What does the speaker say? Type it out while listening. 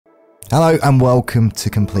Hello and welcome to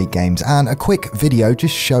Complete Games, and a quick video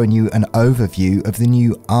just showing you an overview of the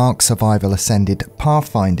new Ark Survival Ascended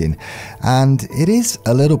Pathfinding, and it is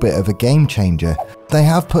a little bit of a game changer. They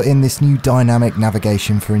have put in this new dynamic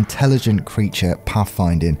navigation for intelligent creature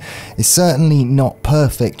pathfinding. It's certainly not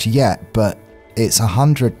perfect yet, but it's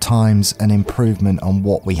 100 times an improvement on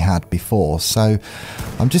what we had before. So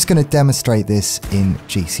I'm just going to demonstrate this in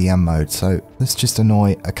GCM mode. So let's just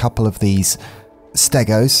annoy a couple of these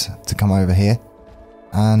stegos to come over here,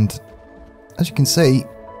 and as you can see,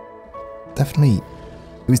 it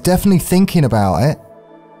was definitely thinking about it.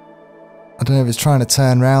 I don't know if it's trying to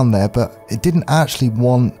turn around there, but it didn't actually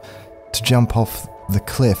want to jump off the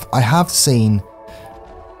cliff. I have seen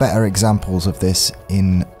better examples of this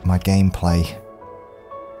in my gameplay,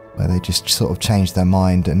 where they just sort of change their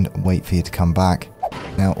mind and wait for you to come back.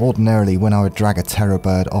 Now, ordinarily, when I would drag a terror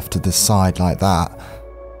bird off to the side like that,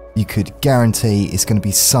 you could guarantee it's going to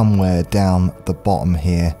be somewhere down the bottom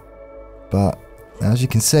here. But as you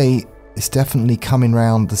can see, it's definitely coming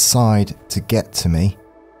round the side to get to me.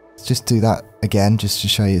 Let's just do that again, just to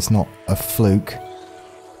show you it's not a fluke.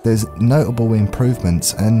 There's notable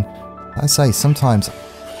improvements, and I say sometimes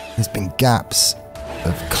there's been gaps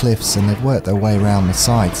of cliffs and they've worked their way around the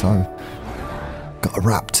side. So I've got a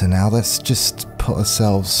raptor now. Let's just put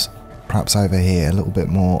ourselves perhaps over here, a little bit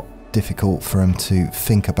more difficult for him to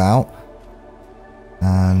think about,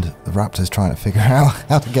 and the raptor's trying to figure out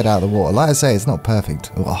how to get out of the water. Like I say, it's not perfect.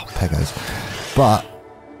 Oh, pegos. But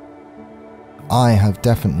I have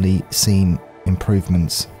definitely seen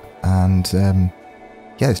improvements, and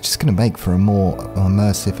yeah, it's just going to make for a more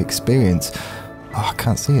immersive experience. Oh, I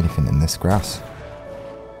can't see anything in this grass,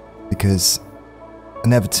 because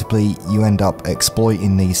inevitably you end up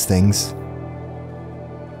exploiting these things,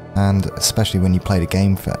 and especially when you played a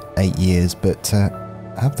game for 8 years, but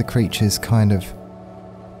have the creatures kind of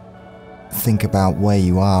think about where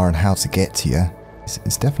you are and how to get to you.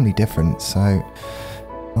 It's definitely different. So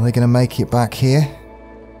are they going to make it back here?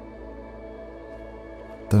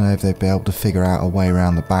 Don't know if they'd be able to figure out a way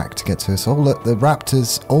around the back to get to us. Oh look, the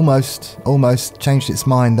raptor's almost changed its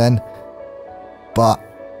mind then, but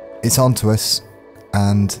it's onto us,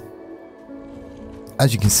 and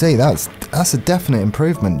as you can see, that's a definite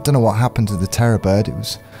improvement. Don't know what happened to the terror bird.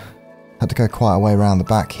 Had to go quite a way around the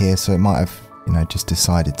back here, so it might have, you know, just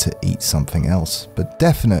decided to eat something else. But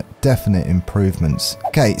definite improvements.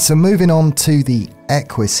 Okay, so moving on to the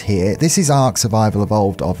Equus here. This is Ark Survival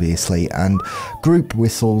Evolved, obviously, and group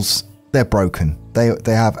whistles, they're broken. They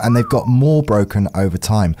have, and they've got more broken over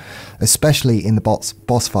time, especially in the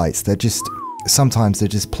boss fights. Sometimes they're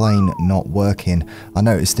just plain not working. I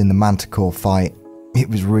noticed in the Manticore fight, it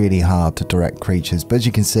was really hard to direct creatures, but as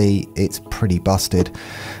you can see, it's pretty busted.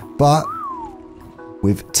 But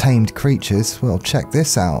with tamed creatures, well, check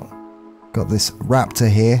this out. Got this raptor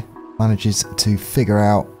here, manages to figure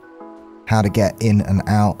out how to get in and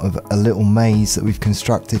out of a little maze that we've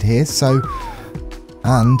constructed here. So,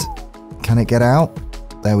 and can it get out?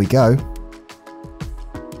 There we go.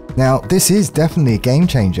 Now, this is definitely a game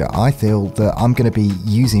changer. I feel that I'm going to be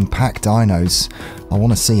using pack dinos. I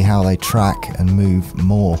want to see how they track and move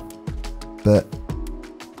more. But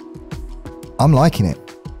I'm liking it.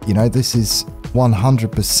 You know, this is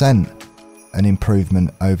 100% an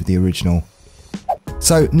improvement over the original.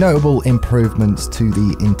 So, notable improvements to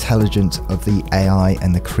the intelligence of the AI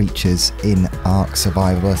and the creatures in Ark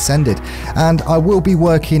Survival Ascended. And I will be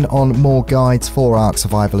working on more guides for Ark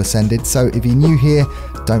Survival Ascended, so if you're new here,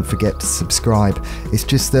 don't forget to subscribe. It's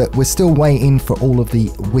just that we're still waiting for all of the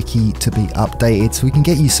wiki to be updated so we can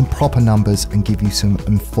get you some proper numbers and give you some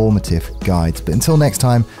informative guides. But until next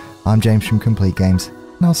time, I'm James from Complete Games,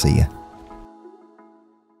 and I'll see you.